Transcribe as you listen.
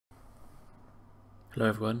Hello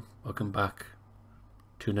everyone, welcome back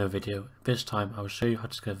to another video. This time I will show you how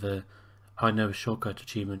to get the I Know a Shortcut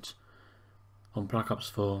achievement on Black Ops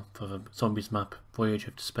 4 for the Zombies map, Voyage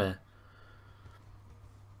of Despair.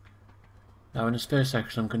 Now in this first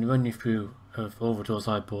section I'm going to run you through of all the doors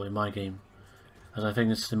I bought in my game, as I think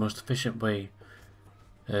this is the most efficient way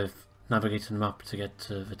of navigating the map to get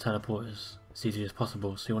to the teleporters as easy as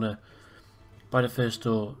possible. So you want to buy the first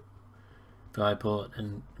door that I bought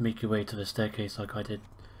and make your way to the staircase like I did,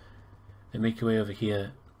 and make your way over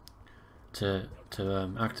here to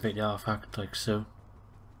activate the artifact like so.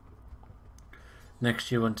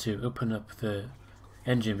 Next you want to open up the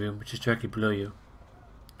engine room, which is directly below you.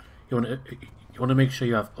 You want to make sure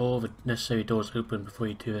you have all the necessary doors open before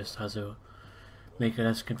you do this, as it will make it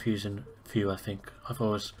less confusing for you. I think I thought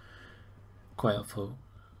it was quite helpful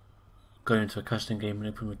going into a custom game and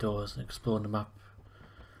opening the doors and exploring the map,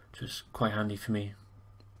 which was quite handy for me.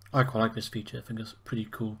 I quite like this feature, I think it's pretty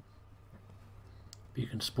cool. You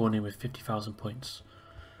can spawn in with 50,000 points.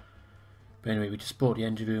 But anyway, we just bought the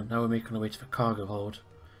engine room. Now we're making our way to the cargo hold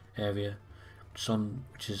area,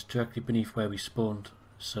 which is directly beneath where we spawned.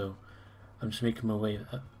 So I'm just making my way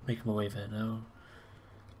there now,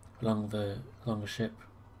 along the ship.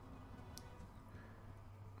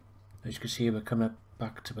 As you can see, we're coming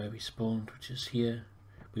back to where we spawned, which is here.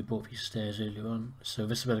 We bought these stairs earlier on, so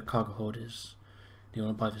this is where the cargo hold is. You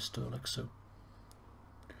want to buy this door like so.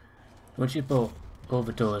 Once you've bought all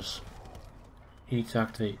the doors, you need to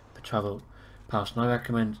activate the travel pass, and I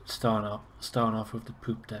recommend starting off with the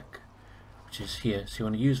poop deck, which is here. So you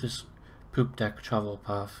want to use this poop deck travel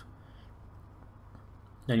path.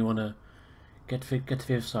 Then you want to get to the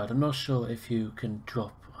other side. I'm not sure if you can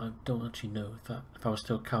drop. I don't actually know if I was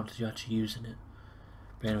still counted you actually using it.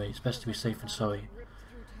 But anyway, it's best to be safe than sorry.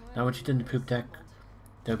 Now once you've done the poop deck,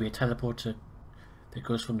 there will be a teleporter that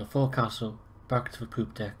goes from the forecastle back to the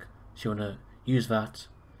poop deck. So you want to use that,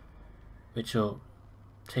 which will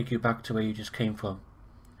take you back to where you just came from.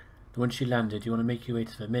 Once you landed, you want to make your way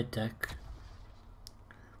to the mid deck,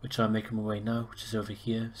 which I'm making my way now, which is over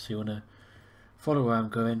here. So you want to follow where I'm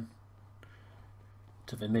going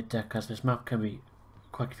to the mid deck, as this map can be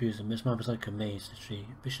quite confusing. This map is like a maze, literally.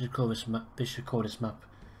 We should call this map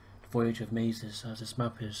Voyage of Mazes, as this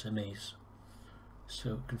map is a maze.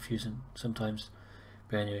 So confusing sometimes.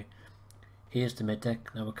 But anyway, here's the mid deck.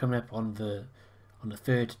 Now we're coming up on the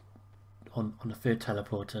third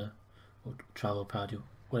teleporter or travel pad,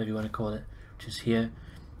 whatever you want to call it, which is here.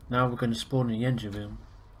 Now we're going to spawn in the engine room,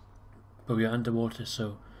 but we are underwater.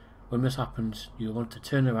 So when this happens, you want to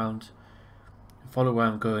turn around and follow where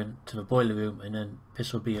I'm going to the boiler room, and then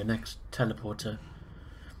this will be your next teleporter.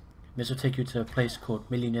 This will take you to a place called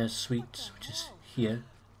Millionaire Suites, which is here.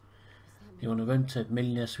 You want to run to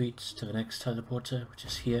Millionaire Suites to the next teleporter, which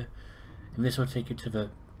is here, and this will take you to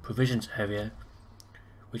the provisions area,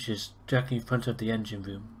 which is directly in front of the engine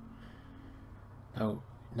room. Now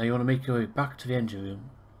you want to make your way back to the engine room,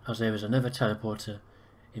 as there is another teleporter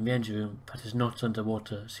in the engine room that is not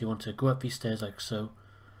underwater. So you want to go up these stairs like so.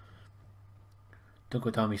 Don't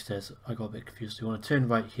go down these stairs, I got a bit confused. So you want to turn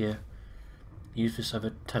right here, use this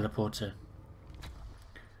other teleporter.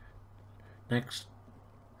 Next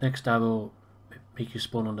I will make you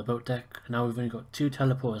spawn on the boat deck. And now we've only got 2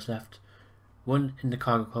 teleporters left, one in the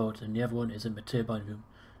cargo hold and the other one is in the turbine room.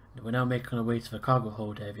 And we're now making our way to the cargo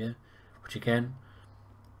hold area, which again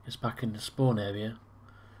is back in the spawn area,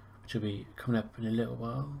 which will be coming up in a little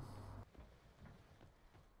while.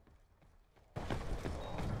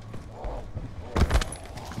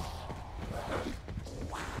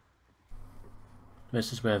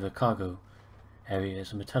 This is where the cargo area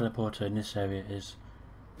is, and the teleporter in this area is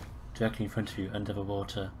directly in front of you under the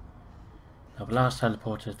water. Now the last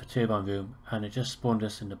teleporter is the turbine room, and it just spawned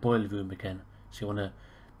us in the boiler room again. So you want to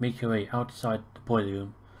make your way outside the boiler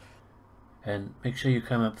room and make sure you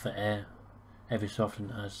come up for air every so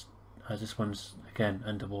often, as this one's again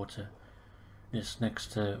underwater. It's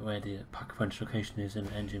next to where the pack punch location is in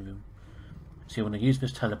the engine room. So you want to use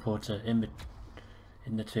this teleporter in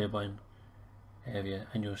the turbine area,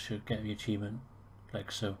 and you should get the achievement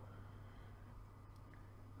like so.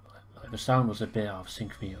 The sound was a bit out of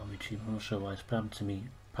sync for me on the achievement. I'm not sure why. It's happened to me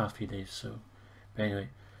past few days. So, but anyway,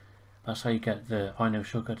 that's how you get the I Know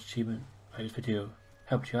Shortcut achievement. I hope this video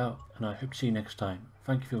helped you out, and I hope to see you next time.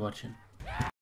 Thank you for watching.